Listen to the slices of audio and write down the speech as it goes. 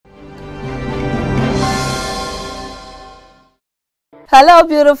Hello,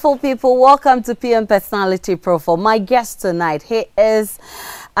 beautiful people. Welcome to PM Personality Profile. My guest tonight, he is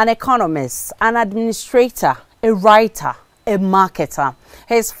an economist, an administrator, a writer, a marketer.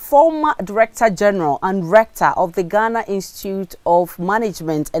 He is former Director General and Rector of the Ghana Institute of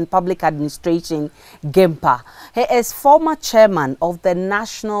Management and Public Administration, GIMPA. He is former Chairman of the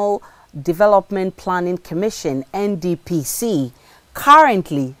National Development Planning Commission, NDPC,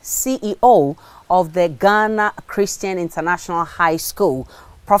 currently CEO of the Ghana Christian International High School,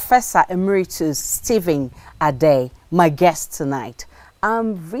 Professor Emeritus Stephen Adei, my guest tonight.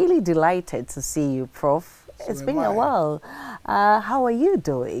 I'm really delighted to see you, Prof. It's been a while. How are you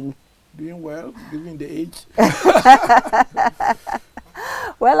doing? Doing well, given the age.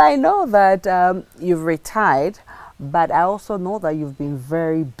 Well, I know that you've retired, but I also know that you've been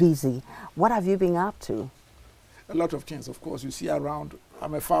very busy. What have you been up to? A lot of things, of course. You see around,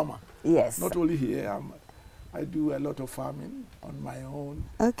 I'm a farmer. Yes. Not only here, I do a lot of farming on my own.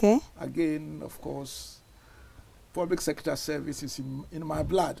 Okay. Again, of course, public sector service is in my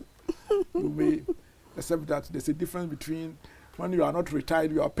blood. You may accept that there's a difference between when you are not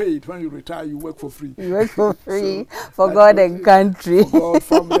retired, you are paid. When you retire, you work for free. You work for free for God and country. For God,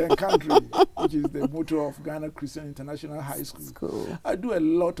 family and country, which is the motto of Ghana Christian International High School. I do a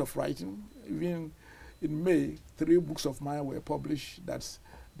lot of writing. Even in May, 3 books of mine were published. That's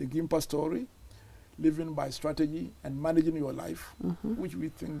the GIMPA story, Living by Strategy and Managing Your Life, which we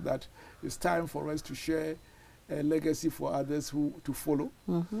think that it's time for us to share a legacy for others to follow.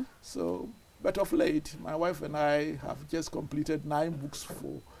 So, but of late, my wife and I have just completed 9 books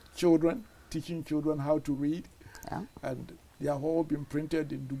for children, teaching children how to read. Yeah. And they have all been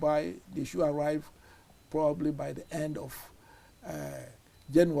printed in Dubai. They should arrive probably by the end of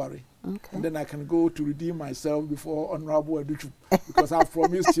January. Okay. And then I can go to redeem myself before Honorable Educhu, because I've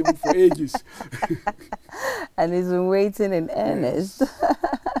promised him for ages. And he's been waiting in earnest.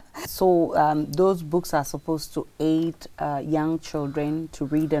 Yes. So those books are supposed to aid young children to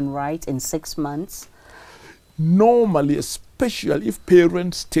read and write in 6 months? Normally, especially if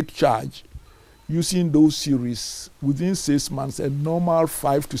parents take charge, using those series within 6 months, a normal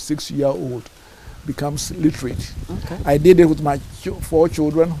 5 to 6 year old becomes literate. Okay. I did it with my 4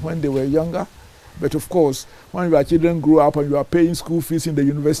 children when they were younger, but of course, when your children grow up and you are paying school fees in the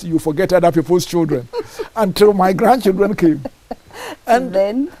university, you forget other people's children until my grandchildren came. And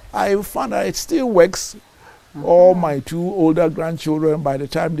then I found that it still works. All my 2 older grandchildren, by the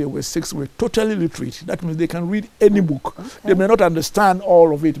time they were 6, were totally literate. That means they can read any book. Okay. They may not understand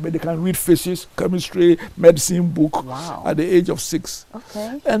all of it, but they can read physics, chemistry, medicine book at the age of 6.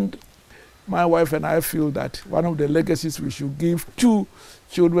 Okay. And my wife and I feel that one of the legacies we should give to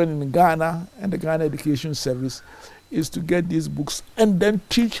children in Ghana and the Ghana Education Service is to get these books and then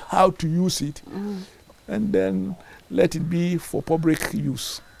teach how to use it and then let it be for public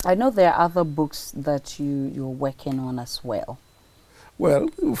use. I know there are other books that you're working on as well. Well,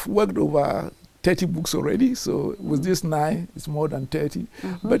 we've worked over 30 books already, so with this 9, it's more than 30.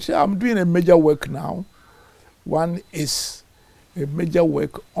 But I'm doing a major work now. One is a major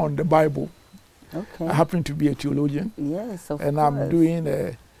work on the Bible. Okay. I happen to be a theologian. Yes, of course. And I'm doing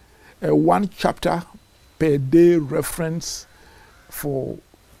a 1 chapter per day reference for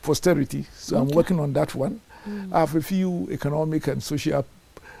posterity. So I'm working on that one. I have a few economic and social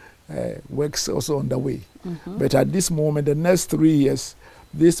works also on the way. But at this moment, the next 3 years,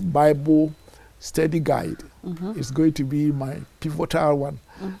 this Bible study guide is going to be my pivotal one.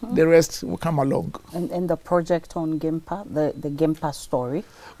 The rest will come along. And the project on GIMPA, the GIMPA story?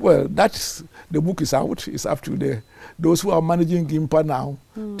 Well, the book is out. It's up to those who are managing GIMPA now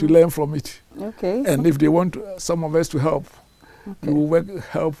to learn from it. Okay. And if they want some of us to help, we will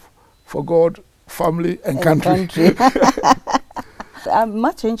help for God, family, and country. I'm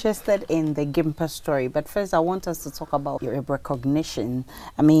much interested in the GIMPA story, but first I want us to talk about your recognition.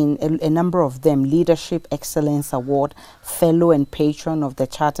 I mean, a number of them: Leadership Excellence Award, Fellow and Patron of the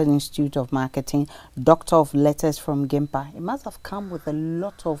Chartered Institute of Marketing, Doctor of Letters from GIMPA. It must have come with a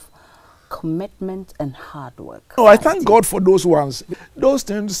lot of commitment and hard work. Oh, I thank God for those ones. Those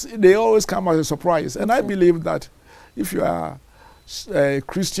things, they always come as a surprise. And I believe that if you are a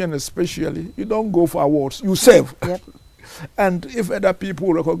Christian especially, you don't go for awards, you serve. Yep. And if other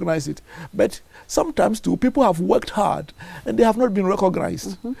people recognize it. But sometimes too, people have worked hard and they have not been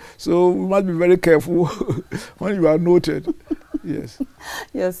recognized. So we must be very careful when you are noted. Yes.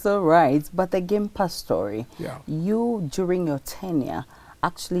 You're so right. But the GIMPA story, you, during your tenure,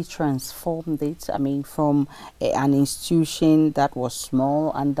 actually transformed it. I mean, from an institution that was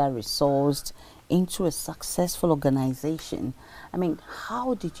small, under-resourced, into a successful organization. I mean,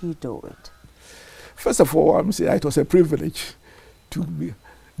 how did you do it? First of all, I'm saying it was a privilege to be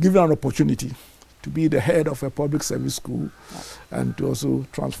given an opportunity to be the head of a public service school and to also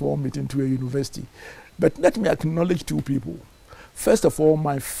transform it into a university. But let me acknowledge two people. First of all,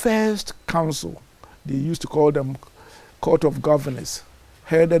 my first council, they used to call them Court of Governors,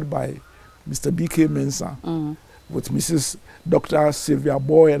 headed by Mr. B.K. Mensah, with Mrs. Dr. Sylvia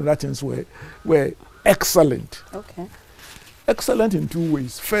Boy and Ratins were excellent. Okay. Excellent in two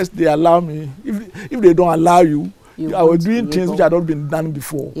ways. First, they allow me, if they don't allow you, I was doing things which had not been done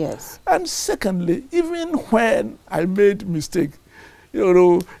before. Yes. And secondly, even when I made mistake,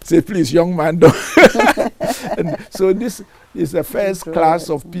 say, please, young man, don't. And so this is the first class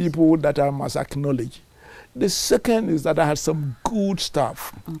of people that I must acknowledge. The second is that I had some good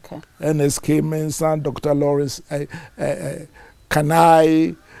staff. Okay. NSK Mensah, Dr. Lawrence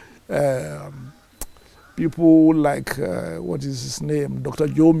Kanai, people like, what is his name, Dr.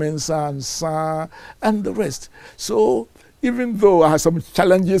 Joe Mensah and the rest. So even though I had some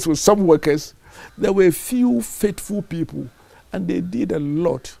challenges with some workers, there were a few faithful people, and they did a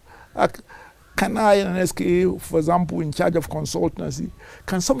lot. Kanai and NSK, for example, in charge of consultancy,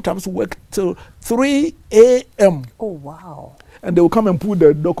 can sometimes work till 3 a.m. Oh, wow. And they will come and put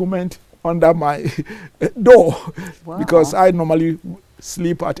the document under my door. Wow. Because I normally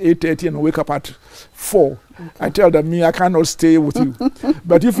sleep at 8:30 and wake up at 4. Okay. I tell them, I cannot stay with you.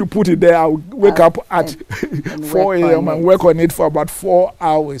 But if you put it there, I'll wake up at 4 a.m. and work on it for about 4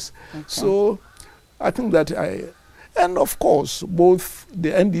 hours. Okay. So I think that and of course, both the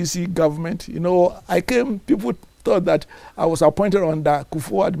NDC government, people thought that I was appointed under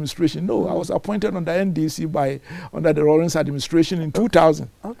Kufuor administration. No, I was appointed under NDC under the Lawrence administration in 2000.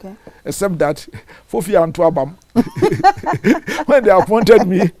 Okay. Except that, Fofi and Tuabam, when they appointed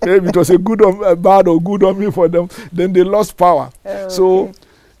me, maybe it was a bad or good on me for them, then they lost power. Okay. So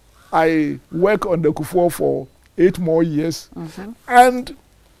I worked under Kufuor for 8 more years. And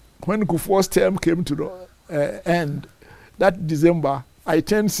when Kufuor's term came to the end, that December, I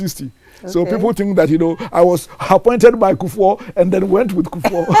turned 60. Okay. So people think that, I was appointed by Kufuor and then went with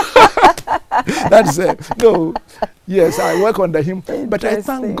Kufuor. That's no. Yes, I work under him. But I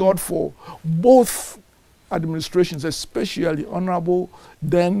thank God for both administrations, especially Honorable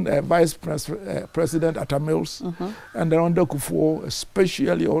then Vice President Atta Mills, and then under Kufuor,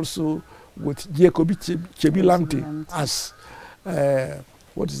 especially also with Jacobi Chebilante as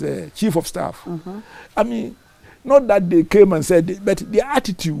Chief of Staff. I mean, not that they came and said, but their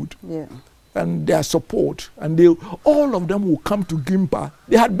attitude and their support, and all of them will come to GIMPA.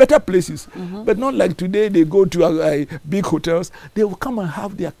 They had better places, but not like today they go to big hotels. They will come and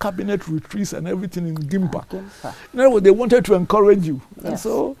have their cabinet retreats and everything in GIMPA. In other words, they wanted to encourage you. Yes. And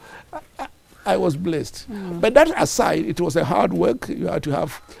so I was blessed. But that aside, it was a hard work. You had to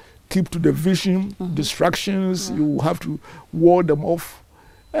keep to the vision, distractions, you have to ward them off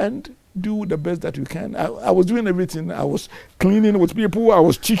and do the best that you can. I was doing everything. I was cleaning with people. I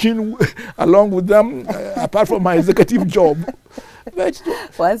was teaching along with them, apart from my executive job. But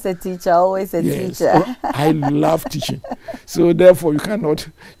once a teacher, always a teacher. I love teaching. So therefore, you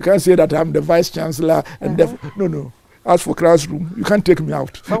can't say that I'm the vice chancellor. And therefore, no. As for classroom, you can't take me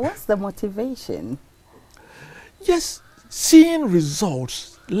out. But what's the motivation? Yes, seeing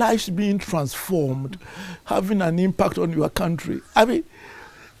results, lives being transformed, having an impact on your country. I mean,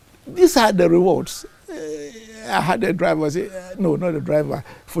 these are the rewards. I had a driver, no, not a driver,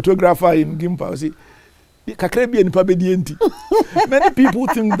 photographer in GIMPA. Many people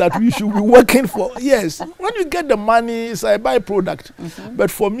think that we should be working for, yes, when you get the money, it's a byproduct. But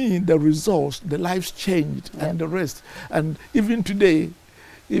for me, the results, the lives changed and the rest. And even today,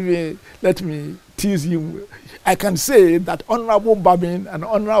 let me tease you, I can say that Honorable Babin and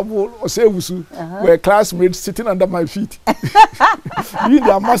Honorable Osewusu were classmates sitting under my feet. Doing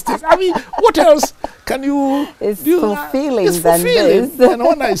their masters. I mean, what else can you it's do? Fulfilling it's fulfilling. Than this. And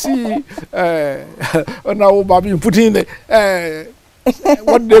when I see Honorable Babin putting the,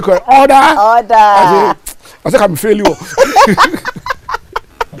 what they call order. I say I'm failure.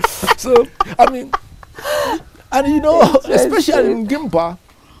 So, I mean, and especially in GIMPA,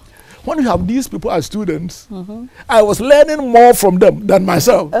 when you have these people as students, I was learning more from them than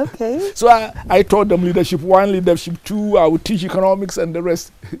myself. Okay. So I taught them leadership 1, leadership 2, I would teach economics and the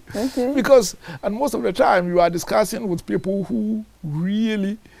rest. Okay. Because, and most of the time, you are discussing with people who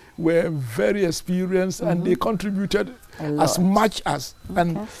really were very experienced and they contributed as much as.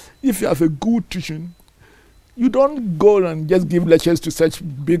 And if you have a good teaching, you don't go and just give lectures to such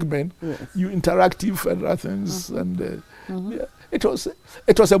big men. Yes. You interactive and other things. And it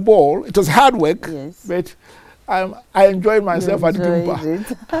was a ball. It was hard work, but I enjoyed myself at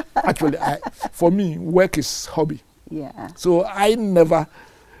GIMPA. Actually, for me, work is hobby. Yeah. So I never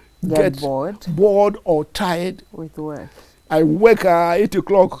get bored or tired with work. I wake at 8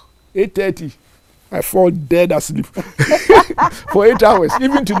 o'clock, 8:30. I fall dead asleep for 8 hours,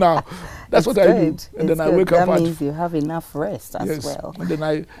 even to now. That's what I do. And then I wake up. That means you have enough rest as well. And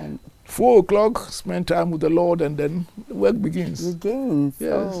then 4 o'clock, spend time with the Lord, and then work begins. Yes.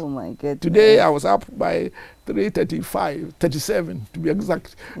 Oh my goodness. Today I was up by 3:37 to be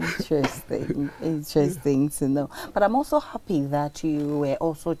exact. Interesting to know. But I'm also happy that you were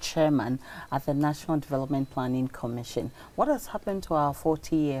also chairman at the National Development Planning Commission. What has happened to our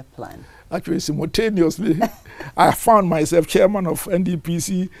 40-year plan? Actually, simultaneously, I found myself chairman of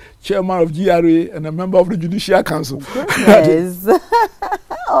NDPC, chairman of GRA, and a member of the Judicial Council. Yes.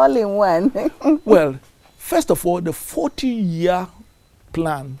 All in one. Well, first of all, the 40-year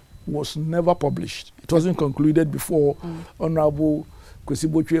plan was never published. It wasn't concluded before Honorable Kwesi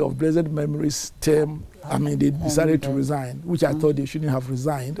Botwe of blessed memories term. I mean, they decided to resign, which I thought they shouldn't have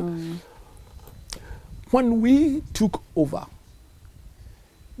resigned. When we took over,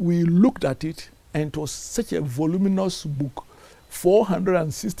 we looked at it, and it was such a voluminous book,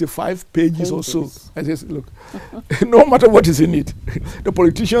 465 pages or so. I just look, no matter what is in it, the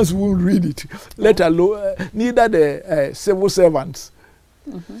politicians won't read it, let alone neither the civil servants.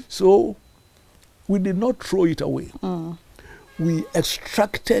 So we did not throw it away. We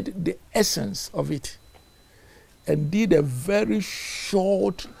extracted the essence of it and did a very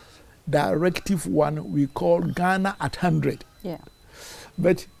short directive one we call Ghana at 100. Yeah.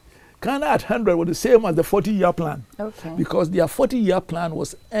 But Ghana at 100 was the same as the 40-year plan. Okay. Because their 40-year plan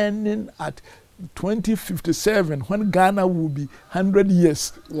was ending at 2057, when Ghana will be 100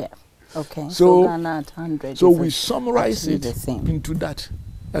 years. Yeah. Okay. So Ghana at 100. So we summarize it into that.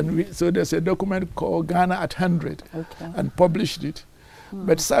 And so there's a document called Ghana at 100 and published it.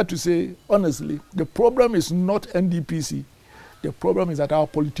 But sad to say, honestly, the problem is not NDPC. The problem is that our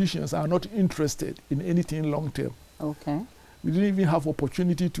politicians are not interested in anything long term. Okay. We didn't even have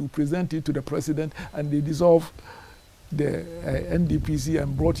opportunity to present it to the president, and they dissolved the NDPC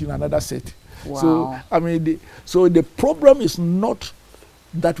and brought in another set. Wow. So I mean, so the problem is not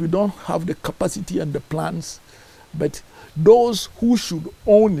that we don't have the capacity and the plans, but those who should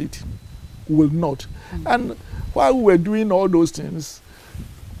own it will not. And while we were doing all those things,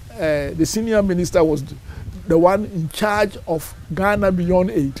 the senior minister was the one in charge of Ghana Beyond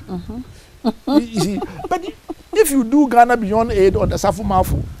Aid. You see, but if you do Ghana Beyond Aid on the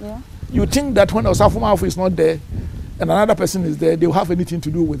Safumafu, you think that when the Safumafu is not there and another person is there, they will have anything to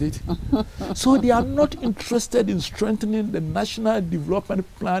do with it. So they are not interested in strengthening the National Development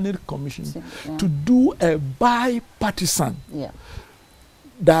Planning Commission to do a bipartisan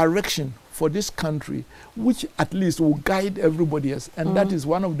direction for this country, which at least will guide everybody else. And that is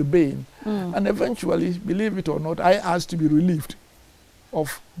one of the bane. And eventually, believe it or not, I asked to be relieved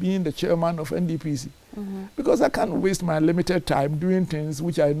of being the chairman of NDPC. Because I can't waste my limited time doing things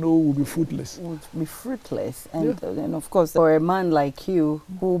which I know will be fruitless. And of course, for a man like you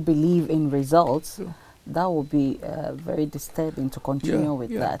who believe in results, that would be very disturbing to continue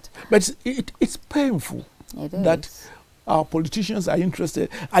with that. But it's painful that our politicians are interested.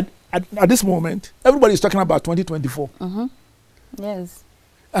 At this moment, everybody is talking about 2024. Yes.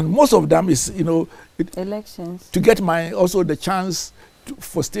 And most of them is, elections. To get also the chance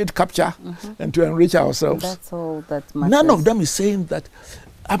for state capture and to enrich ourselves. That's all that matters. None of them is saying that.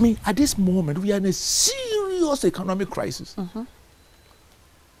 I mean, at this moment, we are in a serious economic crisis.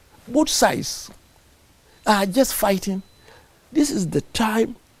 Both sides are just fighting. This is the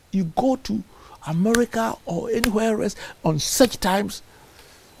time you go to America or anywhere else on such times,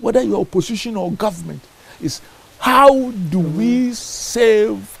 whether you're opposition or government, is how do we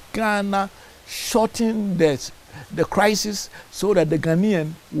save Ghana, shorten the crisis so that the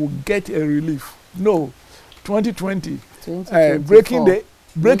Ghanaian will get a relief. No, 2020, breaking the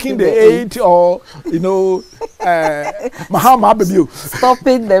eight, or Mahama Babiu.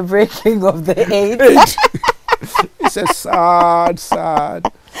 Stopping the breaking of the eight. It's a sad.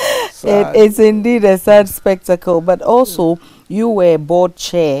 It's indeed a sad spectacle. But also, you were board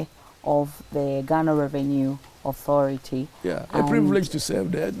chair of the Ghana Revenue Authority. Yeah, a privilege to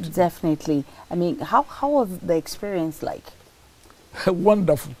serve that. Definitely. I mean, how was the experience like?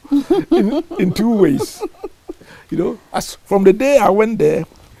 Wonderful, in two ways. As from the day I went there,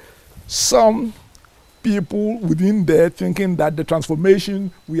 some people within there thinking that the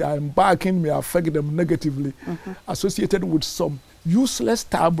transformation we are embarking may affect them negatively, associated with some useless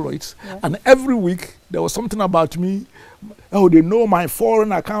tabloids. And every week there was something about me. Oh, they know my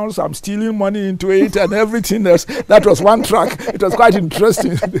foreign accounts, I'm stealing money into it and everything else. That was one track. It was quite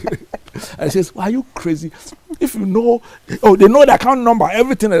interesting. I says, are you crazy? if you know, oh, they know the account number,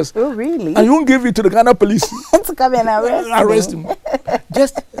 everything else. Oh, really? And you won't give it to the Ghana police. To come and arrest him.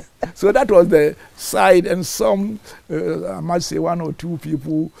 Just so that was the side, and some, I must say, one or two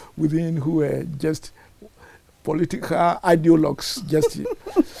people within who were just political ideologues.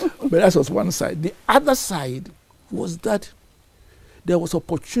 But that was one side. The other side was that there was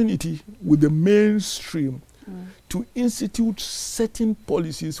opportunity with the mainstream to institute certain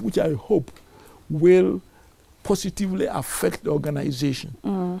policies which I hope will positively affect the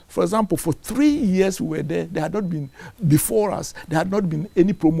organization. For example, for 3 years we were there, there had not been, before us, there had not been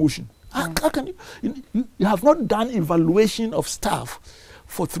any promotion. How can you have not done evaluation of staff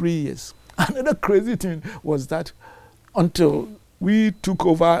for 3 years. Another crazy thing was that until we took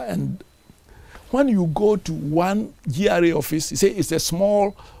over, and when you go to one GRA office, you say it's a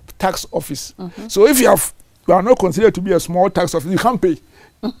small tax office. So if you are not considered to be a small tax office, you can't pay.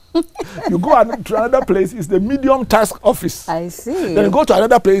 You go to another place, it's the medium tax office. I see. Then you go to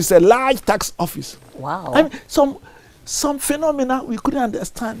another place, it's a large tax office. Wow. I mean, some phenomena, we couldn't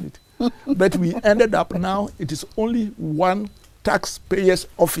understand it. But we ended up now, it is only one taxpayer's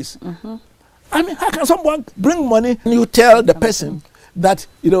office. I mean, how can someone bring money and you tell the person that,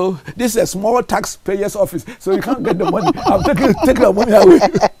 you know, this is a small taxpayer's office, so you can't get the money. I'm taking the money away.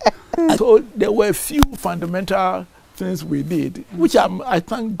 So there were a few fundamental things we did, which I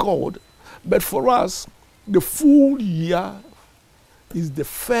thank God. But for us, the full year is the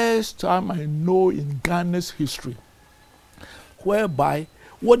first time I know in Ghana's history whereby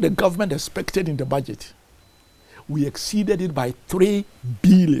what the government expected in the budget, we exceeded it by 3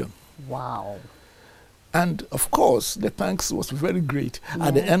 billion. Wow. And of course, the thanks was very great.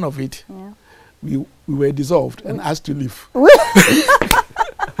 At the end of it, we were dissolved and asked to leave.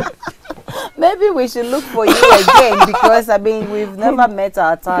 Maybe we should look for you again, because I mean we've never met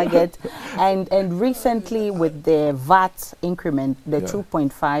our target, and recently with the VAT increment, the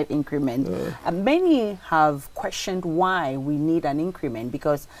 2.5 increment, many have questioned why we need an increment,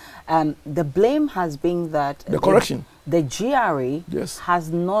 because the blame has been that the correction, the GRA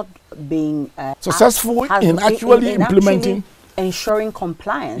has not been successful in actually implementing. Ensuring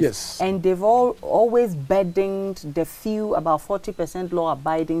compliance, and they've always burdened the few, about 40%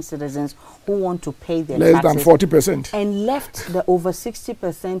 law-abiding citizens who want to pay their taxes. Less than 40%. And left the over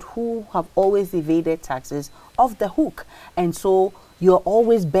 60% who have always evaded taxes off the hook. And so you're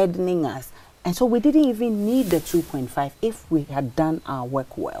always burdening us. And so we didn't even need the 2.5 if we had done our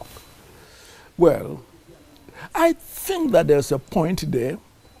work well. Well, I think that there's a point there,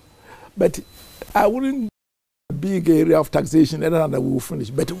 but I wouldn't big area of taxation, other than that we will finish.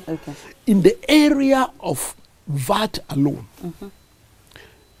 But in the area of VAT alone,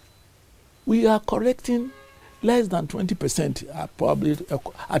 we are collecting less than 20%, probably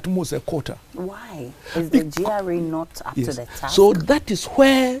at most a quarter. Why? Is the GRA not up to the task? So that is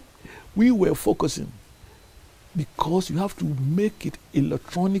where we were focusing, because you have to make it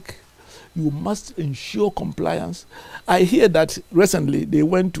electronic. You must ensure compliance. I hear that recently they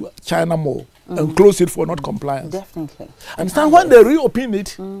went to China Mall and closed it for not compliance. Definitely. Understand, when they reopened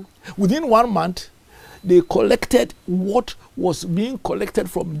it, within 1 month, they collected what was being collected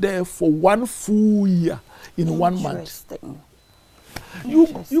from there for 1 full year in 1 month.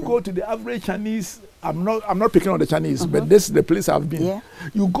 You go to the average Chinese, I'm not picking on the Chinese, but this is the place I've been.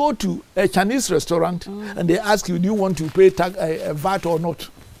 You go to a Chinese restaurant and they ask you, do you want to pay VAT or not?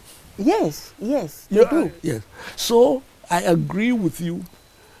 Yes, they do. Yes. So I agree with you.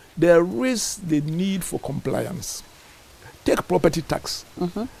 There is the need for compliance. Take property tax.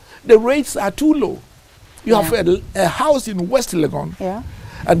 The rates are too low. You have a house in West Legon,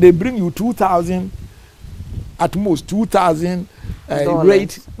 and they bring you 2,000, at most 2,000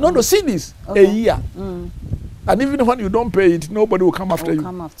 rate. No, cedis a year. And even when you don't pay it, nobody will come after you.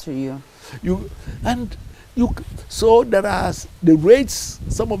 Come after you. So there are the rates,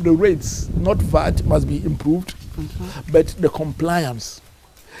 some of the rates, not VAT, must be improved, but the compliance.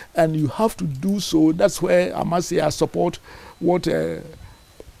 And you have to do so. That's where I must say I support what Dr.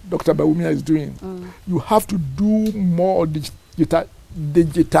 Bawumia is doing. You have to do more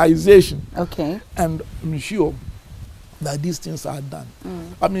digitization and ensure that these things are done.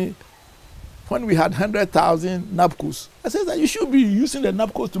 I mean, when we had 100,000 NAPCOs, I said that you should be using the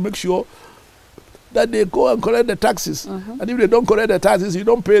NAPCOs to make sure that they go and collect the taxes. And if they don't collect the taxes, you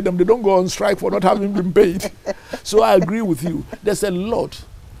don't pay them, they don't go on strike for not having been paid. So I agree with you. There's a lot.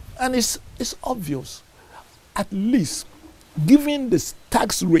 And it's obvious. At least, given this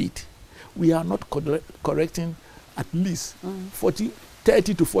tax rate, we are not correcting at least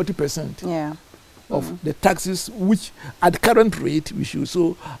 30 to 40% of the taxes, which at current rate we should.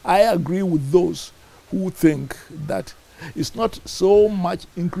 So I agree with those who think that it's not so much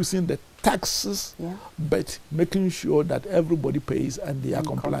increasing the taxes, but making sure that everybody pays and they are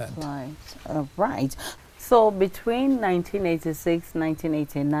compliant. Right. So between 1986 and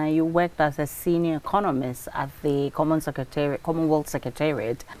 1989, you worked as a senior economist at the Commonwealth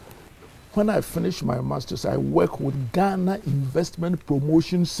Secretariat. When I finished my master's, I worked with Ghana Investment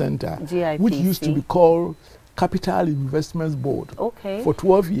Promotion Center, GIPC, which used to be called Capital Investments Board, for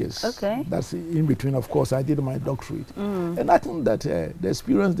 12 years. That's in between, of course, I did my doctorate. And I think that the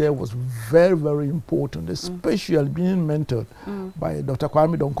experience there was very, very important, especially being mentored by Dr.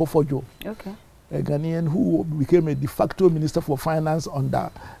 Kwame Donkofojo, a Ghanaian who became a de facto Minister for Finance under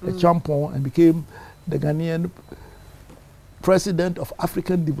Champon and became the Ghanaian President of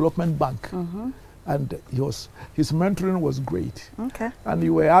African Development Bank. And his mentoring was great. And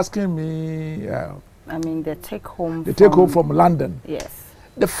you were asking me... I mean, the take home from London. Yes.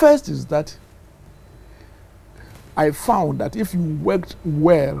 The first is that I found that if you worked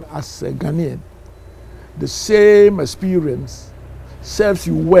well as a Ghanaian, the same experience serves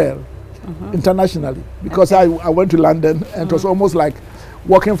you well internationally. Because I went to London and it was almost like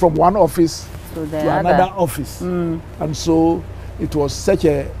working from one office to another office. And so it was such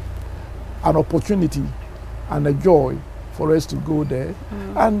an opportunity and a joy for us to go there.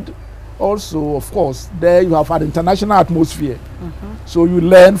 And also, of course, there you have an international atmosphere. So you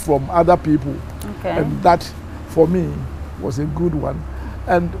learn from other people. And that, for me, was a good one.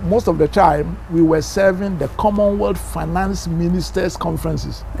 And most of the time, we were serving the Commonwealth Finance Ministers'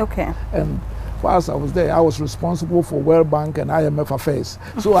 conferences. And whilst I was there, I was responsible for World Bank and IMF affairs.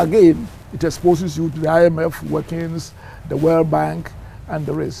 So again, it exposes you to the IMF workings, the World Bank, and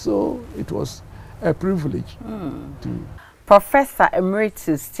the rest. So it was a privilege to... Professor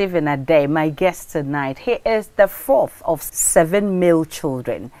Emeritus Stephen Adei, my guest tonight. He is the fourth of 7 male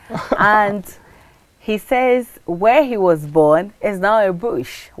children. And he says where he was born is now a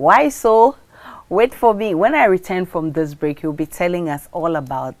bush. Why so? Wait for me. When I return from this break, he'll be telling us all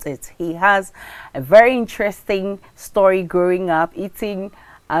about it. He has a very interesting story growing up, eating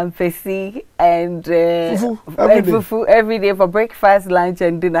ampesi and fufu every day for breakfast, lunch,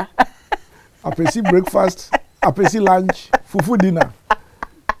 and dinner. Ampesi breakfast, ampesi lunch, fufu dinner.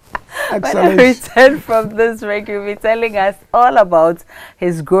 Excellent. When I return from this break, he'll be telling us all about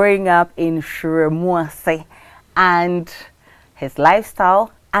his growing up in Shiremwase and his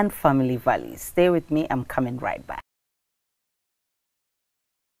lifestyle and family values. Stay with me. I'm coming right back.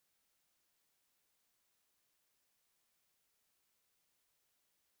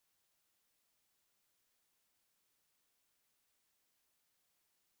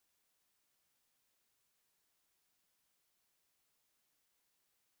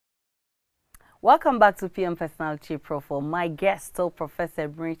 Welcome back to PM Personality Profile. My guest, still Professor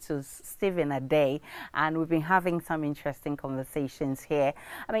Emeritus Stephen Adei, and we've been having some interesting conversations here.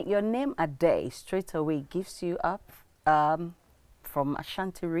 I mean, your name Adei straight away gives you up from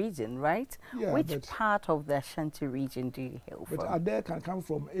Ashanti region, right? Yeah, which part of the Ashanti region do you hail from? But Adei can come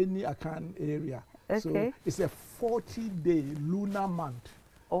from any Akan area. So it's a 40-day lunar month.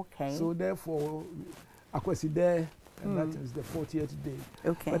 So therefore, Akweside, and that is the 40th day.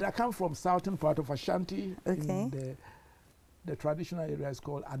 But I come from southern part of Ashanti. In the traditional area is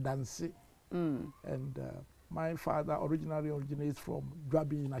called Adansi. And my father originally originates from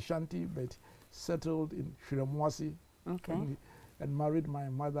Dwabi in Ashanti, but settled in Shiremwase. And married my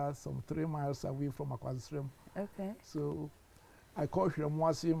mother some 3 miles away from Akwasrem. So I call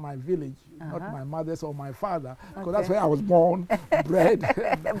Shiremwase my village, not my mother's or my father, because that's where I was born, bred.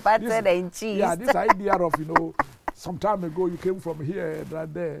 Buttered and cheese. Yeah, this idea of, you know, some time ago you came from here and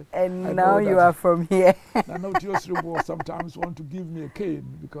right there. And now you are from here. I know Teosribo sometimes want to give me a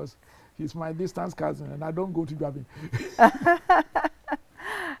cane because he's my distant cousin and I don't go to Dwabi.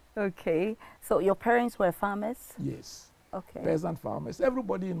 So your parents were farmers? Yes. Peasant farmers.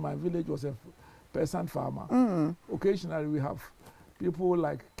 Everybody in my village was a peasant farmer. Occasionally we have people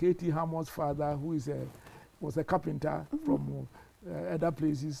like Katie Hammond's father, who was a carpenter from other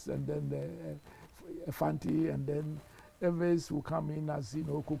places, and then a Fanti, and then others who come in as, you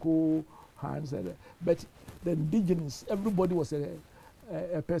know, cocoa hands. But the indigenous, everybody was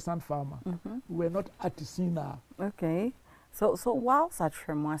a peasant farmer. We were not artisanal. So whilst at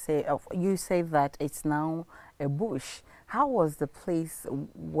Shiremwase, you say that it's now a bush. How was the place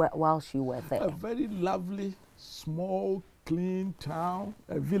whilst you were there? A very lovely, small, clean town,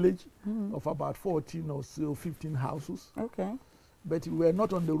 a village of about 14 or so, 15 houses. But we were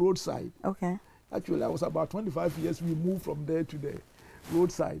not on the roadside. Actually, I was about 25 years. We moved from there to the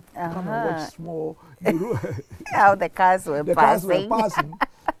roadside. Come and watch small. How the cars were passing.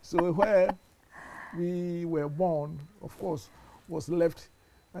 So where we were born, of course, was left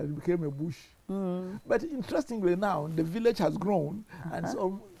and it became a bush. But interestingly now, the village has grown and it's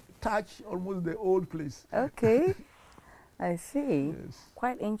touched almost the old place. Okay. I see. Yes.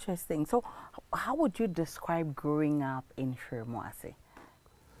 Quite interesting. So, how would you describe growing up in Shiremwase?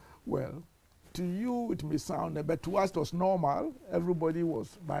 Well, to you it may sound, but to us it was normal. Everybody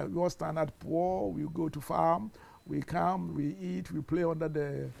was, by your standard, poor. We go to farm, we come, we eat, we play under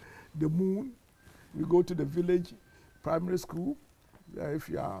the moon. We go to the village primary school. If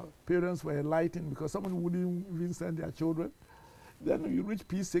your parents were enlightened, because someone wouldn't even send their children. Then you reach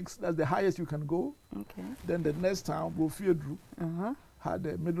P6, that's the highest you can go. Okay. Then the next town, Bofiedru, had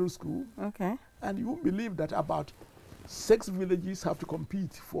a middle school. Okay. And you won't believe that about 6 villages have to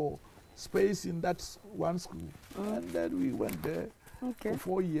compete for space in that one school. And then we went there for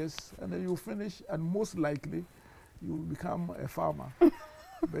 4 years, and then you finish, and most likely you will become a farmer.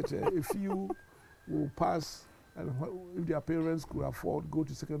 But if you will pass, and if their parents could afford, go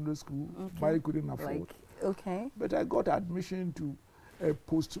to secondary school, but couldn't afford. Okay. But I got admission to a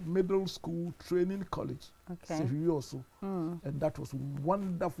post-middle school training college, also, and that was a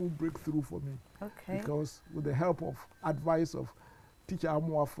wonderful breakthrough for me. Okay. Because with the help of advice of teacher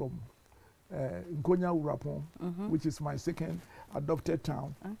Amua from Nkonya Urapon, which is my second adopted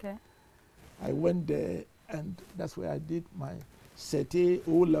town, I went there, and that's where I did my SETE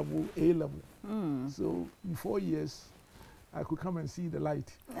O-level, A-level. So in 4 years, I could come and see the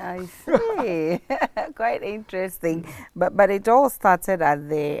light. I see. Quite interesting. But it all started at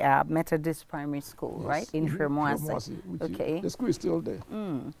the Methodist Primary School, yes, right? In Shiremwase. Okay. The school is still there.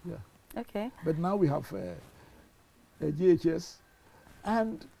 Yeah. Okay. But now we have a GHS,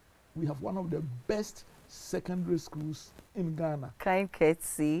 and we have one of the best secondary schools in Ghana. Kind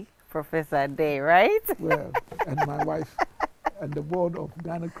courtesy, Professor Adei, right? Well, and my wife, and the board of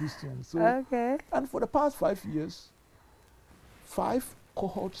Ghana Christians. So, and for the past 5 years, 5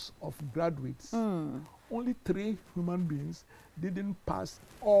 cohorts of graduates, only 3 human beings didn't pass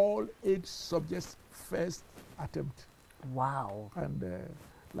all 8 subjects first attempt. Wow. And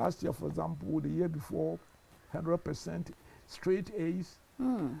last year, for example, the year before, 100% straight A's.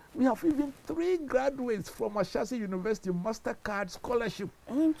 We have even 3 graduates from Ashasi University MasterCard scholarship.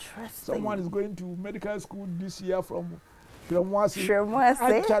 Interesting. Someone is going to medical school this year from Shiremwase.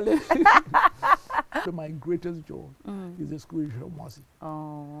 Actually. So my greatest joy is the school in Shiremwase.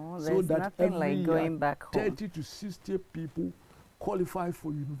 Oh, there's so nothing like going back home. 30 to 60 people qualify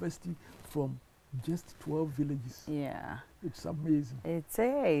for university from just 12 villages. Yeah. It's amazing. It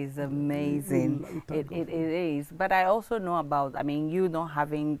is amazing. It is. But I also know about, I mean, you not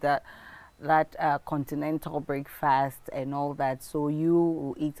having that continental breakfast and all that. So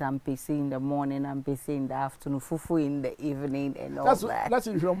you eat ampesi in the morning, ampesi in the afternoon, fufu in the evening, and all that. That's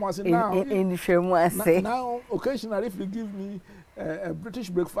in Shiremwase now. In Shiremwase. Now, occasionally, if you give me a British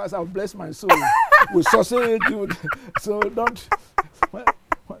breakfast, I'll bless my soul with sausage. So don't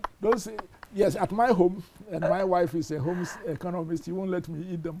say. Yes, at my home, and my wife is a home economist, he won't let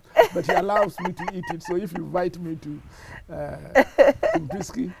me eat them, but he allows me to eat it. So if you invite me to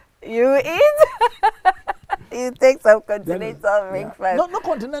Biscuit, you eat? You take some continental breakfast. No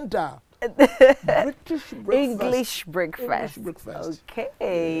continental. British breakfast. English breakfast. English breakfast.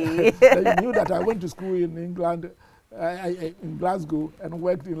 Okay. You knew that I went to school in England, in Glasgow, and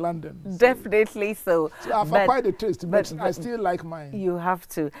worked in London. Definitely so. So I've acquired a taste, but I still like mine. You have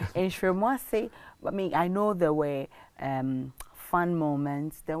to. In Shiremwase, I mean, I know there were fun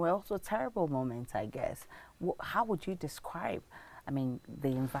moments. There were also terrible moments, I guess. How would you describe, I mean, the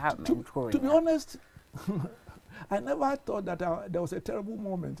environment growing up? To be honest, I never thought that there was a terrible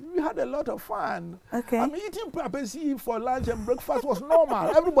moment. We had a lot of fun. Okay. I mean, eating papesi for lunch and breakfast was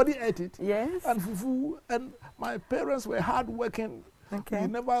normal. Everybody ate it. Yes. And fufu. And my parents were hardworking. Okay. We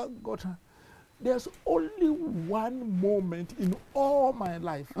never got. There's only one moment in all my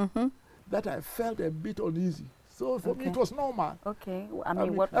life that I felt a bit uneasy. So for me, it was normal. Okay. I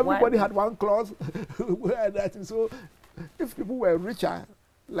mean, what? Everybody had one clause. So if people were richer,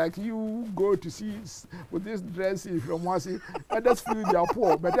 like you go to see with this dress from Wasi, and just feel they are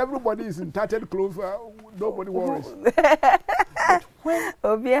poor. But everybody is in tattered clothes, nobody worries. But when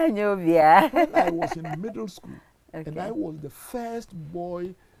I was in middle school, and I was the first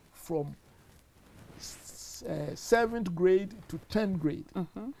boy from 7th grade to 10th grade.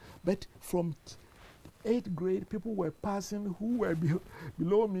 But from 8th grade, people were passing who were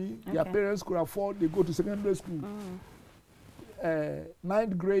below me. Their parents could afford, they go to secondary school.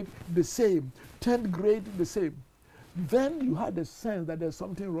 9th grade, the same. 10th grade, the same. Then you had a sense that there's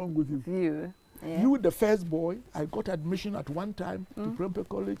something wrong with you. Yeah. You, the first boy, I got admission at one time to Prempeh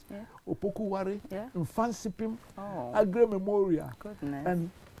College, Opokuwari, in Fansipim, Agre Memorial. Goodness. And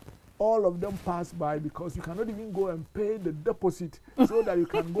all of them pass by because you cannot even go and pay the deposit so that you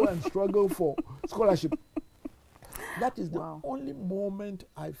can go and struggle for scholarship. That is the only moment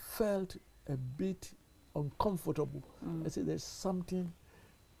I felt a bit uncomfortable. I said, there's something,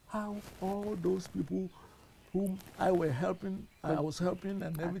 how all those people whom I was helping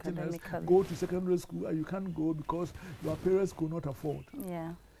and everything else go to secondary school and you can't go because your parents could not afford.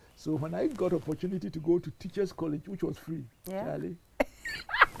 Yeah. So when I got opportunity to go to Teachers College, which was free, Charlie,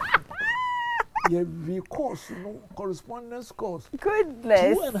 the course, you know, correspondence course.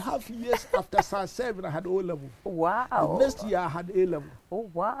 Goodness. 2.5 years after SAR 7, I had O level. Wow. The next year I had A level. Oh,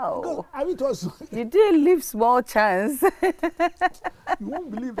 wow. Because, I mean, it was you didn't leave small chance. You won't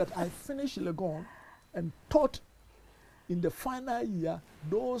believe that I finished Legon and taught in the final year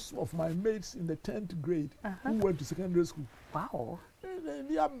those of my mates in the 10th grade who went to secondary school. Wow.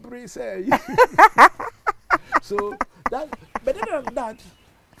 So that, but other than that,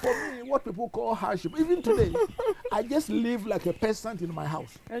 for me, what people call hardship, even today, I just live like a peasant in my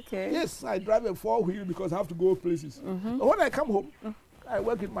house. Okay. Yes, I drive a 4-wheel because I have to go places. But when I come home, I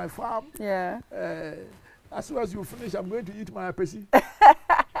work in my farm. Yeah. As soon as you finish, I'm going to eat my apesi.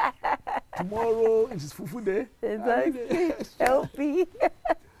 Tomorrow is fufu day. Exactly. Healthy.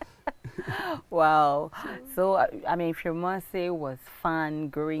 Wow. So, I mean, Shemase was fun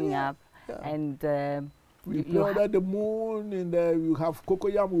growing up. And we play under the moon, and you have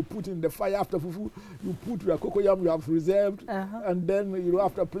cocoyam you put in the fire after fufu. You put your cocoyam you have reserved, and then you know,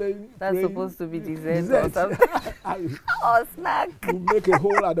 after playing. That's supposed to be dessert. Or something. Or snack. You make a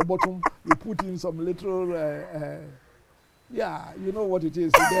hole at the bottom. You put in some little. Yeah, you know what it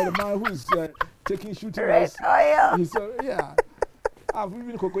is. The man who is taking shooting us. Yeah. I've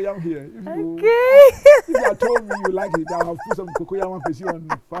even cocoyam here. If you had told me you like it, I have put some cocoyam and pesi on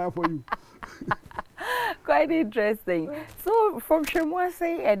fire for you. Quite interesting. So from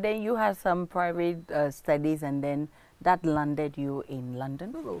Shemase, and then you had some private studies, and then that landed you in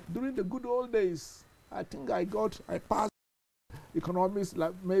London? No. During the good old days, I think I passed economics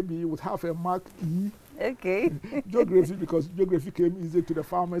like maybe with half a mark E. Okay. Geography, because geography came easy to the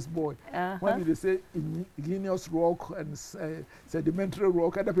farmer's boy. When did they say igneous rock and sedimentary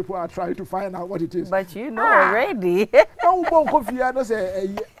rock, other people are trying to find out what it is. But you know already.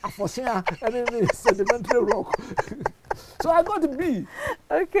 Sedimentary rock. So I got a B.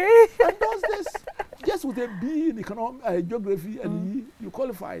 Okay. And those days, just with a B in geography and E, you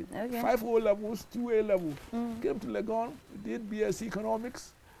qualified. Okay. 5 O levels, 2 A levels. Came to Legon, did BSc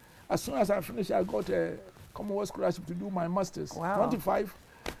economics. As soon as I finished, I got a Commonwealth scholarship to do my master's. Wow. 25,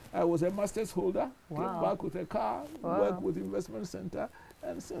 I was a master's holder. Wow. Came back with a car, worked with investment center,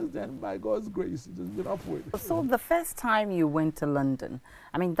 and since then, by God's grace, it has been upward. So the first time you went to London,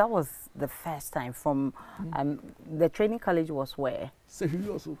 I mean, that was the first time from the training college was where?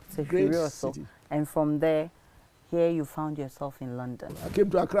 Sefirioso. Great city. And from there, here you found yourself in London. I came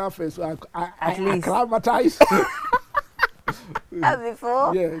to Accra first, so I acclimatized.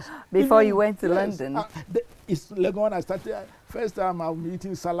 Before? Yes. Before you went to London? It's Legon. I started, first time I'm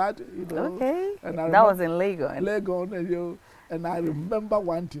eating salad, you know. Okay. And that was in Legon. Legon, and, you know, and I remember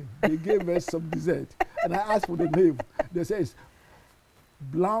one thing. They gave us some dessert. And I asked for the name. They said it's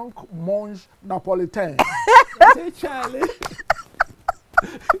Blanc Mange Napolitain. I said, Charlie.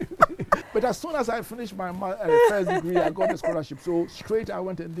 But as soon as I finished my first degree, I got a scholarship. So straight I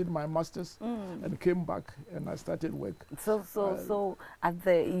went and did my master's and came back and I started work. So at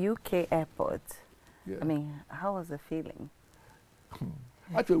the UK airport, I mean, how was the feeling?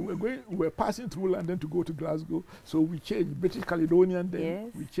 Actually, we were passing through London to go to Glasgow. So we changed, British Caledonian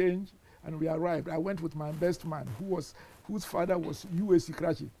then, we changed and we arrived. I went with my best man whose father was UAC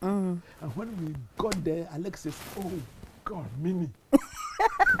Karachi. And when we got there, Alex says, oh God, Mimi.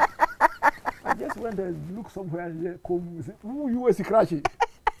 I just went and looked somewhere and said, who UAC Karachi?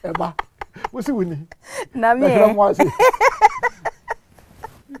 Eba. What's it winning? Namie.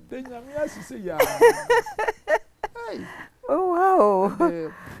 Then Namie say, yeah. Hey. Oh,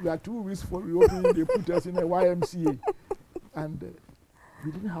 wow. We had 2 weeks for reopening. They put us in a YMCA. And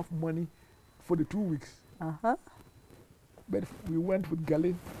we didn't have money for the 2 weeks. But we went with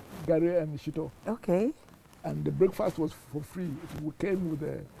Gary and Shito. Okay. And the breakfast was for free. We came with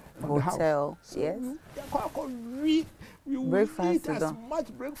the hotel. So yes. We would eat as much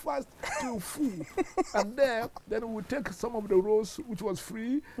breakfast till full. And then we would take some of the rolls, which was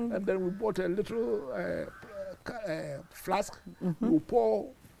free, and then we bought a little flask. We would pour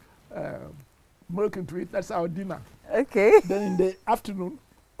milk into it. That's our dinner. Okay. Then in the afternoon,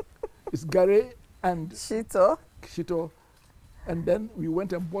 it's Gary And Shito. And then we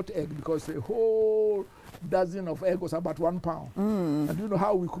went and bought egg because a whole dozen of egg was about £1. And you know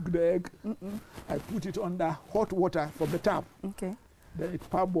how we cook the egg? I put it under hot water from the tap. Okay. Then it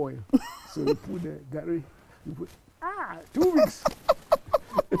parboil. So we put the gari. 2 weeks.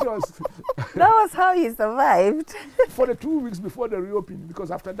 It was. That was how you survived. For the 2 weeks before the reopening, because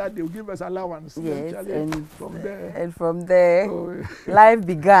after that they will give us allowance. Yes, and from there, life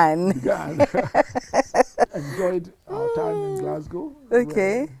began. Enjoyed our time in Glasgow.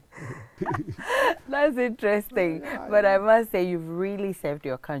 Okay. That's interesting. But I must say, you've really served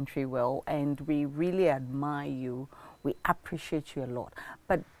your country well, and we really admire you. We appreciate you a lot.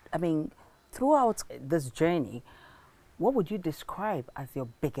 But, I mean, throughout this journey, what would you describe as your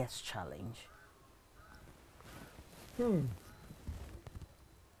biggest challenge?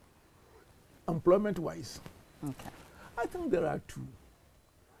 Employment-wise, okay, I think there are two.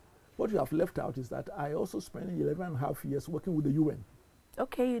 What you have left out is that I also spent 11.5 years working with the UN.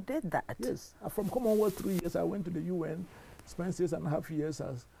 Okay, you did that. Yes. From Commonwealth 3 years, I went to the UN, spent 6.5 years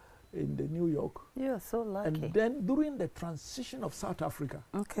in the New York. You're so lucky. And then during the transition of South Africa,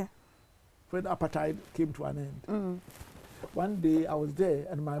 okay, when apartheid came to an end, one day I was there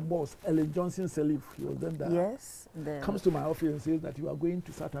and my boss, Ellen Johnson Sirleaf, he was then there, yes, comes to my office and says that you are going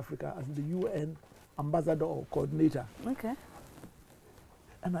to South Africa as the UN ambassador or coordinator. Okay.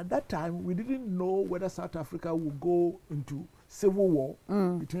 And at that time, we didn't know whether South Africa would go into civil war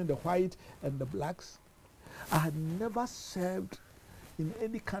between the white and the blacks. I had never served in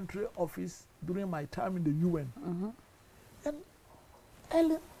any country office during my time in the UN. And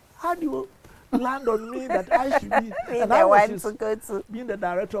Ellen, how do you land on me that I should be? And I was being the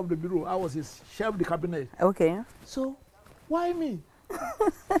director of the bureau, I was his chef de cabinet. Okay. So, why me?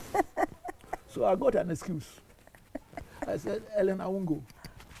 So I got an excuse. I said, Ellen, I won't go.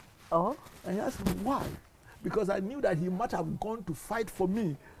 Oh. And he asked me why. Because I knew that he might have gone to fight for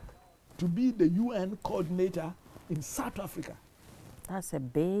me to be the UN coordinator in South Africa. That's a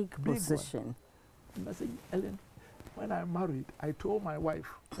big position. One. And I said, Ellen, when I married, I told my wife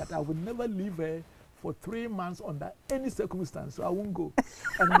that I would never leave her for 3 months under any circumstance, so I won't go.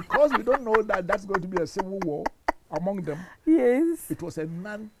 And because we don't know that that's going to be a civil war among them, yes, it was a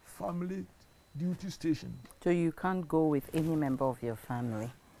non-family duty station. So you can't go with any member of your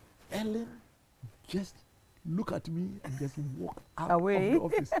family. Ellen just look at me and just walk out away of the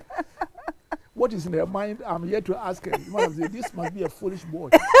office. What is in her mind? I'm here to ask her. This must be a foolish boy.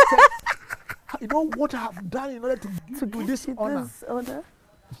 You know what I have done in order to give you this honor?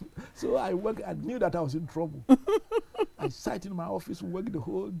 So I knew that I was in trouble. I sat in my office, worked the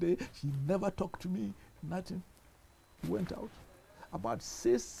whole day. She never talked to me, nothing. Went out. About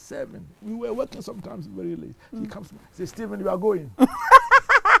 6, 7, we were working sometimes very late. She comes to me, says, Stephen, you are going.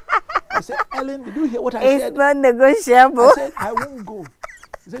 I said, Ellen, did you hear what I said? It's not negotiable. I said, I won't go.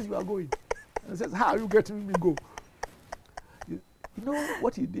 He says, you are going. And he says, how are you getting me to go? You know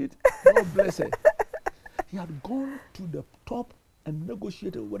what he did? God bless her. He had gone to the top and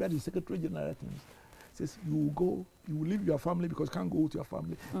negotiated whether the Secretary General says, you will go, you will leave your family because you can't go with your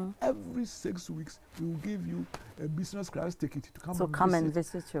family. Every 6 weeks, we will give you a business class ticket to come and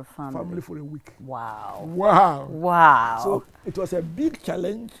visit your family for a week. Wow. Wow. Wow. So it was a big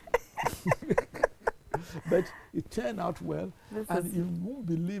challenge, but it turned out well. And you won't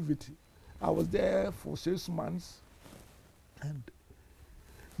believe it. I was there for 6 months, and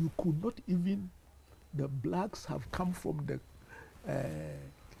you could not even, the blacks have come from the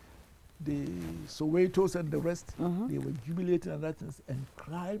Sowetos and the rest, they were jubilating and that things, and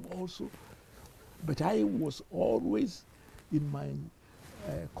crime also. But I was always in my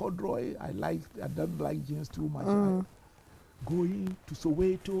corduroy. I don't like jeans too much. Going to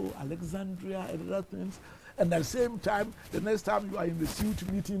Soweto, Alexandria, and other things. And at the same time, the next time you are in the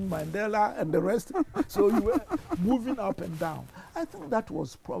suit meeting Mandela and the rest, so you were moving up and down. I think that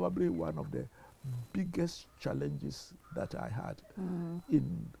was probably one of the biggest challenges that I had.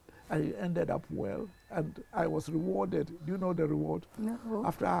 I ended up well, and I was rewarded. Do you know the reward? No.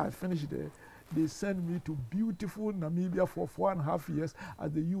 After I finished there, they sent me to beautiful Namibia for 4.5 years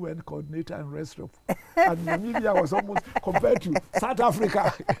as the UN coordinator and rest of. And Namibia was almost, compared to South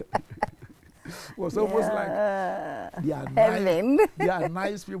Africa, was almost like, they are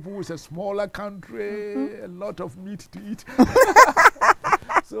nice people. It's a smaller country, a lot of meat to eat.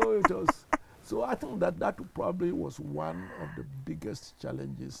 So it was. So I think that probably was one of the biggest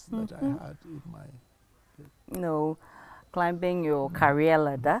challenges that I had in my... climbing your career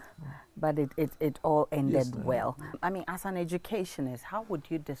ladder, but it all ended well. I mean, as an educationist, how would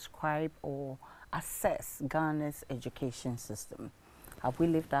you describe or assess Ghana's education system? Have we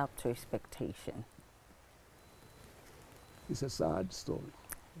lived up to expectation? It's a sad story.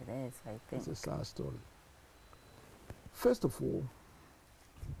 It is, I think. It's a sad story. First of all,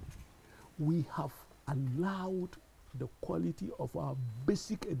 we have allowed the quality of our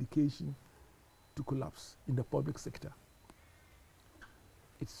basic education to collapse in the public sector.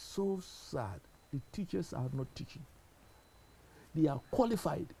 It's so sad. The teachers are not teaching. They are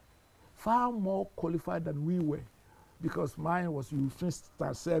qualified, far more qualified than we were, because mine was you finish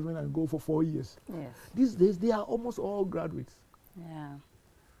start 7 and go for 4 years. Yes. These days, they are almost all graduates. Yeah.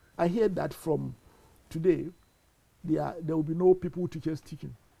 I hear that from today, there will be no people teachers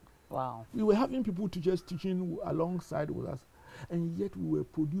teaching. Wow. We were having people teachers teaching alongside with us, and yet we were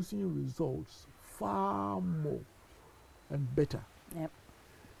producing results far more and better. Yep.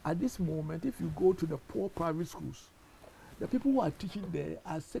 At this moment, if you go to the poor private schools, the people who are teaching there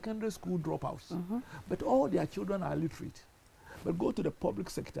are secondary school dropouts, but all their children are literate. But go to the public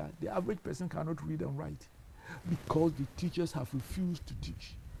sector, the average person cannot read and write because the teachers have refused to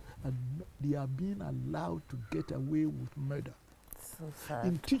teach, and they are being allowed to get away with murder. So sad.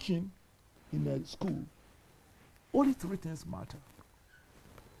 In teaching in a school, only 3 things matter: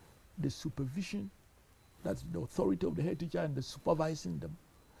 the supervision, that's the authority of the head teacher and the supervising them,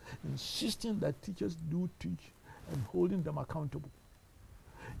 insisting that teachers do teach, and holding them accountable.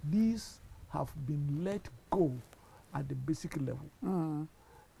 These have been let go at the basic level.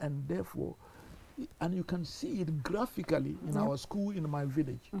 And therefore, and you can see it graphically in our school in my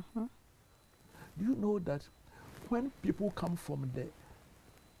village. Do you know that when people come from the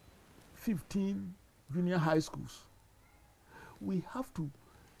 15 junior high schools, we have to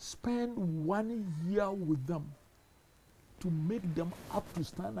spend 1 year with them to make them up to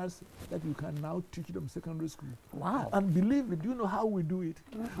standards that you can now teach them secondary school. Wow. And believe me, do you know how we do it?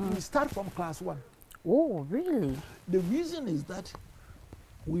 We start from class 1. Oh, really? The reason is that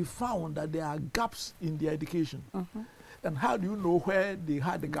we found that there are gaps in their education. And how do you know where they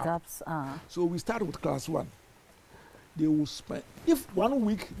had the gap? Gaps are. So we start with class 1. They will spend, if 1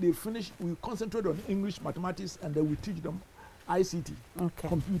 week they finish, we concentrate on English, mathematics, and then we teach them ICT,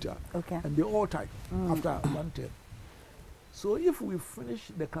 computer, and they all type after 1 term. So if we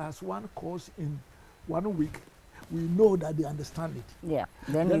finish the class 1 course in 1 week, we know that they understand it. Yeah.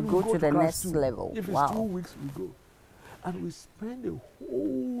 Then you go to the next 2. level. If it's 2 weeks, we go. And we spend a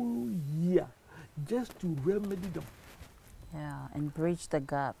whole year just to remedy them. Yeah, and bridge the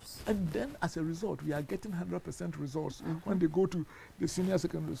gaps. And then as a result, we are getting 100% results when they go to the senior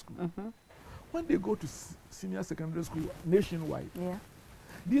secondary school. When they go to senior secondary school nationwide,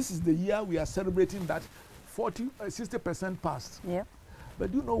 this is the year we are celebrating that 60% passed. Yeah.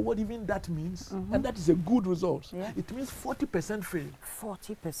 But do you know what even that means? And that is a good result. Yeah. It means 40% failed.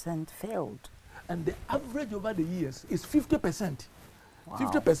 40% failed. And the average over the years is 50%. Wow.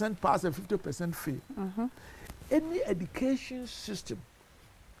 50% pass and 50% fail. Any education system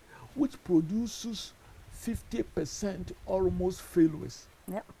which produces 50% almost failures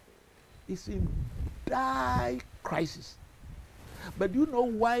is in dire crisis. But do you know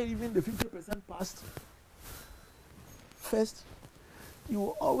why even the 50% passed? First, you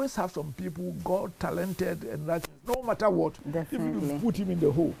will always have some people, God talented and that, no matter what, Definitely. if you put him in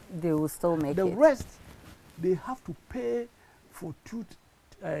the hole, they will still make the it. rest, they have to pay for 2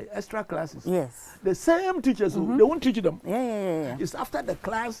 extra classes. Yes. The same teachers, they won't teach them. Yeah. It's after the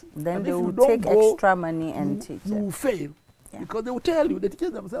class, Then and they if you will don't take go, extra money and teach you it. will fail. Yeah. Because they will tell you, the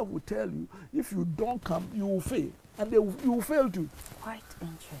teachers themselves will tell you, if you don't come, you will fail. And you will fail too. Quite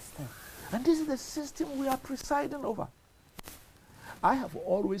interesting. And this is the system we are presiding over. I have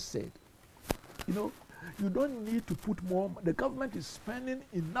always said, you know, you don't need to put more. The government is spending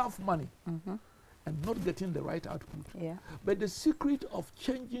enough money and not getting the right output. Yeah. But the secret of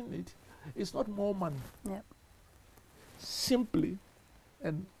changing it is not more money. Yep. Simply,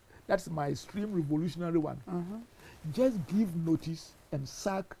 and that's my extreme revolutionary one, just give notice and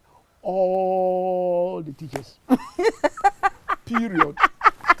sack all the teachers. Period.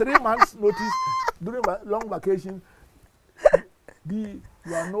 3 months notice during long vacation, you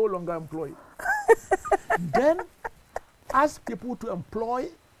are no longer employed. Then ask people to employ,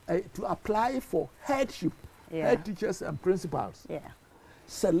 to apply for headship, head teachers and principals. Yeah.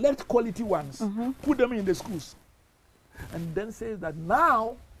 Select quality ones, put them in the schools, and then say that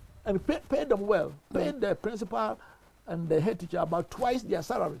now, and pay them well, pay the principal and the head teacher about twice their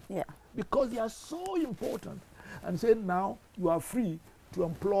salary. Yeah. Because they are so important. And say now you are free to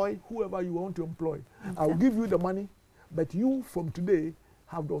employ whoever you want to employ. I'll give you the money, but you from today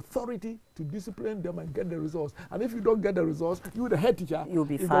have the authority to discipline them and get the results. And if you don't get the results, you, the head teacher, you'll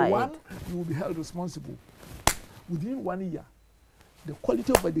be is fired. the one you will be held responsible. Within 1 year, the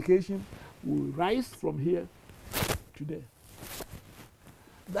quality of education will rise from here to there.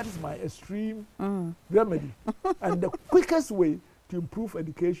 That is my extreme remedy. And the quickest way to improve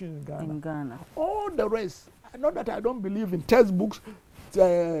education in Ghana. All the rest, not that I don't believe in textbooks,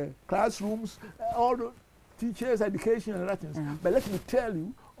 classrooms, all the teachers, education and other things. But let me tell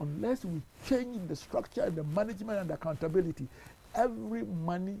you, unless we change the structure and the management and the accountability, every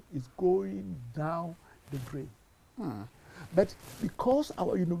money is going down the drain. But because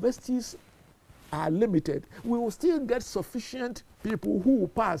our universities are limited, we will still get sufficient people who will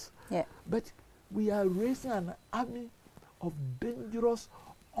pass. But we are raising an army of dangerous,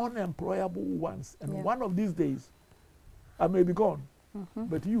 unemployable ones. And one of these days, I may be gone,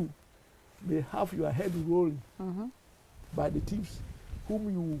 but you may have your head rolling by the thieves whom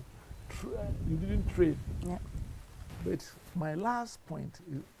you didn't train. But my last point,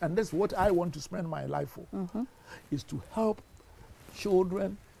 and that's what I want to spend my life for, is to help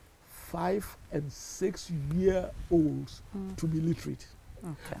children 5 and 6 year olds to be literate.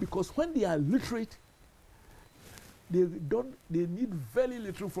 Because when they are literate, they need very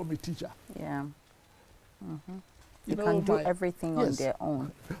little from a teacher. They can do everything on their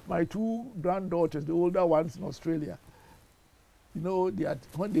own. My 2 granddaughters, the older ones in Australia, you know,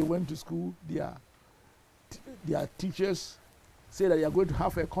 when they went to school, their teachers say that they are going to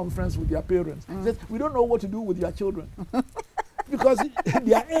have a conference with their parents. They said, we don't know what to do with your children. Because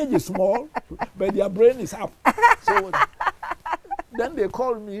their age is small, but their brain is up. So then they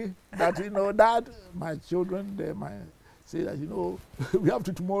called me that, you know, Dad, my children, they might say that, you know, we have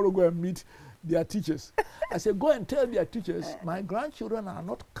to tomorrow go and meet their teachers. I said, go and tell their teachers, my grandchildren are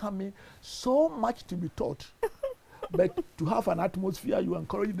not coming so much to be taught, but to have an atmosphere, you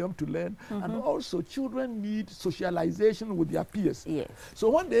encourage them to learn. And also, children need socialization with their peers. So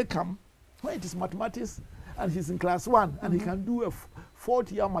when they come, when it is mathematics, and he's in class 1, and he can do a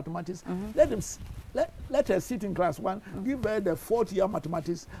 4th-year mathematics, let her sit in class 1, give her the 4th-year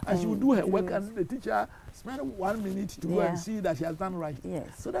mathematics, and she will do her work, and the teacher spend 1 minute to go and see that she has done right.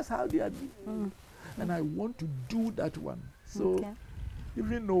 So that's how they are doing. And I want to do that one. So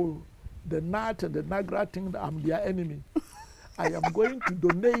even though the NAT and the NAGRA think that I'm their enemy, I am going to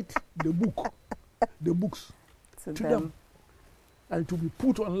donate the books to them. And to be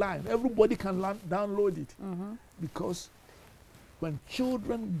put online. Everybody can download it. Because when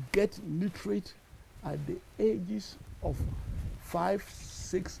children get literate at the ages of 5,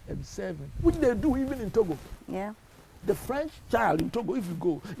 6, and 7, which they do even in Togo. The French child in Togo, if you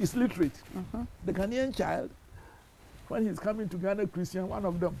go, is literate. The Ghanaian child, when he's coming to Ghana Christian, one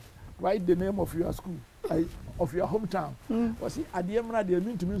of them, write the name of your school, of your hometown. Was it Adiemra, they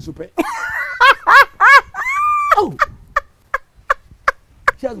mean to mean super. Oh!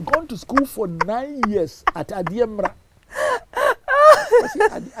 She has gone to school for 9 years at Adiemra.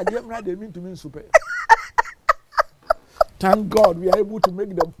 Adiemra, they mean to mean super. Thank God we are able to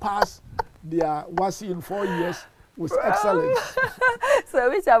make them pass their WASI in 4 years with excellence. So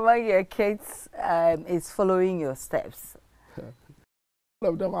which among your kids is following your steps? All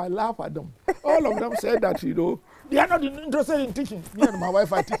of them, I laugh at them. All of them said that, you know, they are not interested in teaching. Me and my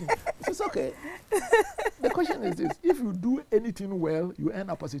wife are teaching. It's okay. The question is this: if you do anything well, you end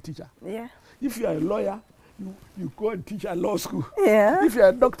up as a teacher. If you are a lawyer, you go and teach at law school. If you are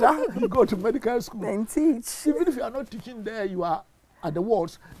a doctor, you go to medical school and teach. Even if you are not teaching there, you are at the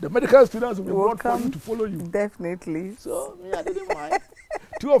wards. The medical students will be brought for you to follow you. Definitely. So me, I didn't mind.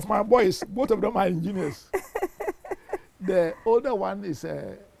 2 of my boys, both of them are engineers. The older one is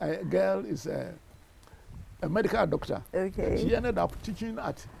a girl, is a medical doctor. She ended up teaching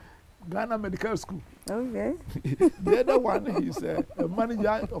at Ghana Medical School. The other one is a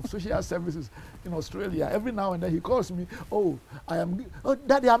manager of social services in Australia. Every now and then he calls me,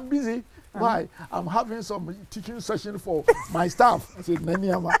 Daddy, I'm busy. Why? I'm having some teaching session for my staff. I said,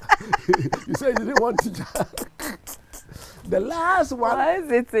 Nanyama, you said you didn't want teacher. The last one. Why is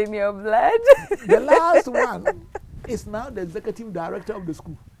it in your blood? The last one is now the executive director of the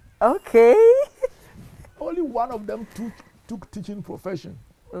school. Only one of them took teaching profession.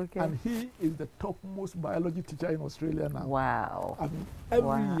 And he is the topmost biology teacher in Australia now. I mean,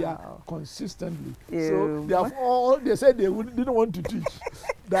 every year, consistently. So they have they said they didn't want to teach.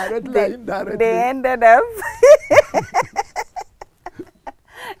 Directly or indirectly. They ended up.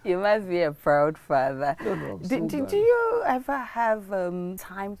 You must be a proud father. Did you ever have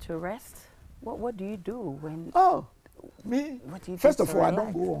time to rest? What do you do when? Me? First of all, I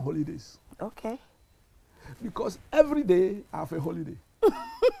don't go on holidays. Because every day I have a holiday.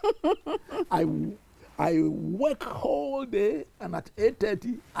 I work all day, and at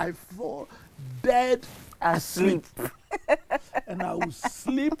 8:30 I fall dead asleep. And I will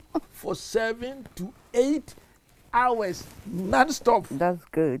sleep for 7 to 8 hours, non-stop. That's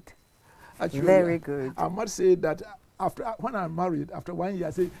good. Actually, Very good. I must say that when I'm married, after 1 year,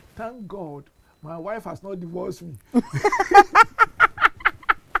 I say, thank God my wife has not divorced me.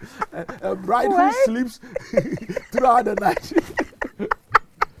 A bride who sleeps throughout the night.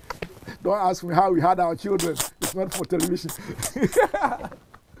 Don't ask me how we had our children. It's not for television.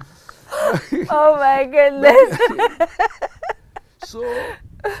 Oh my goodness. So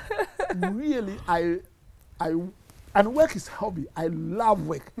really, and work is hobby. I love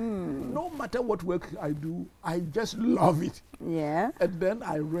work. No matter what work I do, I just love it. Yeah. And then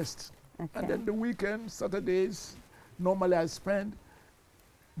I rest. Okay. And then the weekend, Saturdays, normally I spend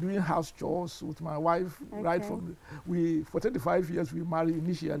doing house chores with my wife. Okay. Right from for 35 years we married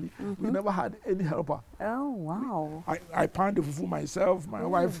initially. We never had any helper. Oh wow. I pound the fufu myself. My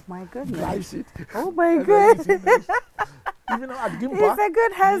wife my goodness. dries it. Oh my goodness. Even at GIMPA, He's a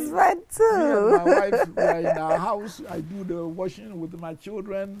good husband too. me and my wife, we are in our house. I do the washing with my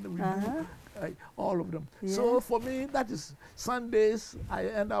children. We do all of them. Yeah. So for me, that is Sundays. I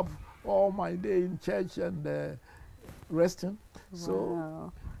end up all my day in church and resting.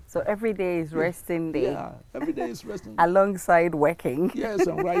 Wow. So every day is resting day. Yeah, every day is resting. Alongside working. Yes,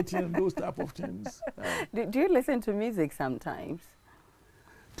 and writing and those type of things. Do you listen to music sometimes?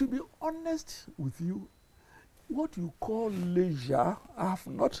 To be honest with you, what you call leisure, I have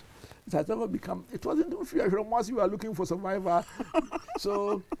not. It has never become. It wasn't if you are looking for survivor.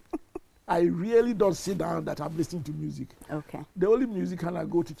 So I really don't sit down that I'm listening to music. Okay. The only music when I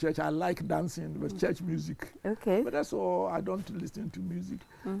go to church, I like dancing with church music. Okay. But that's all. I don't listen to music.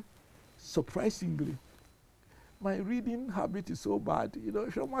 Surprisingly, my reading habit is so bad. You know,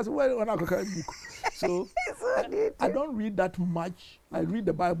 so I don't read that much. I read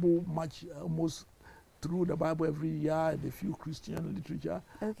the Bible much, almost through the Bible every year and a few Christian literature.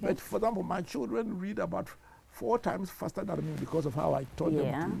 Okay. But for example, my children read about 4 times faster than me because of how I taught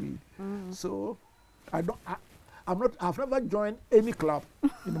them to read. So I've never joined any club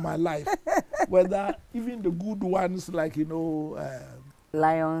in my life, whether even the good ones like, you know,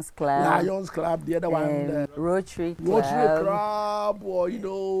 Lions Club, the other one, Rotary Club, or, you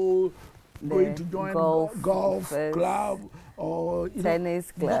know, going to join golf club or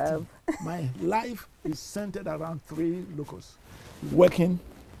tennis club. My life is centered around 3 locals: working,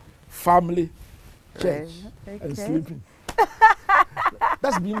 family, church, and sleeping.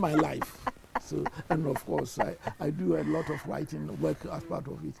 That's been my life. So, and of course, I do a lot of writing work as part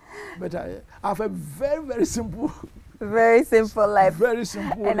of it. But I have a very, very simple life. Very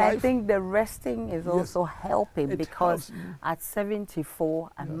simple and life. I think the resting is also helping, because at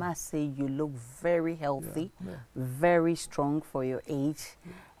 74, I must say you look very healthy, very strong for your age.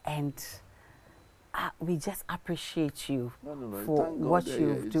 And we just appreciate you for what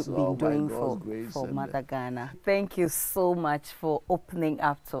you've been doing for Mother Ghana. Thank you so much for opening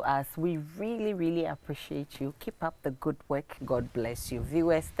up to us. We really, really appreciate you. Keep up the good work. God bless you.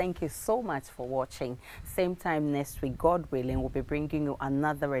 Viewers, thank you so much for watching. Same time next week, God willing, we'll be bringing you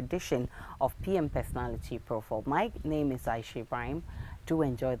another edition of PM Personality Profile. My name is Aisha Ibrahim. Do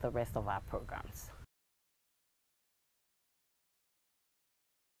enjoy the rest of our programs.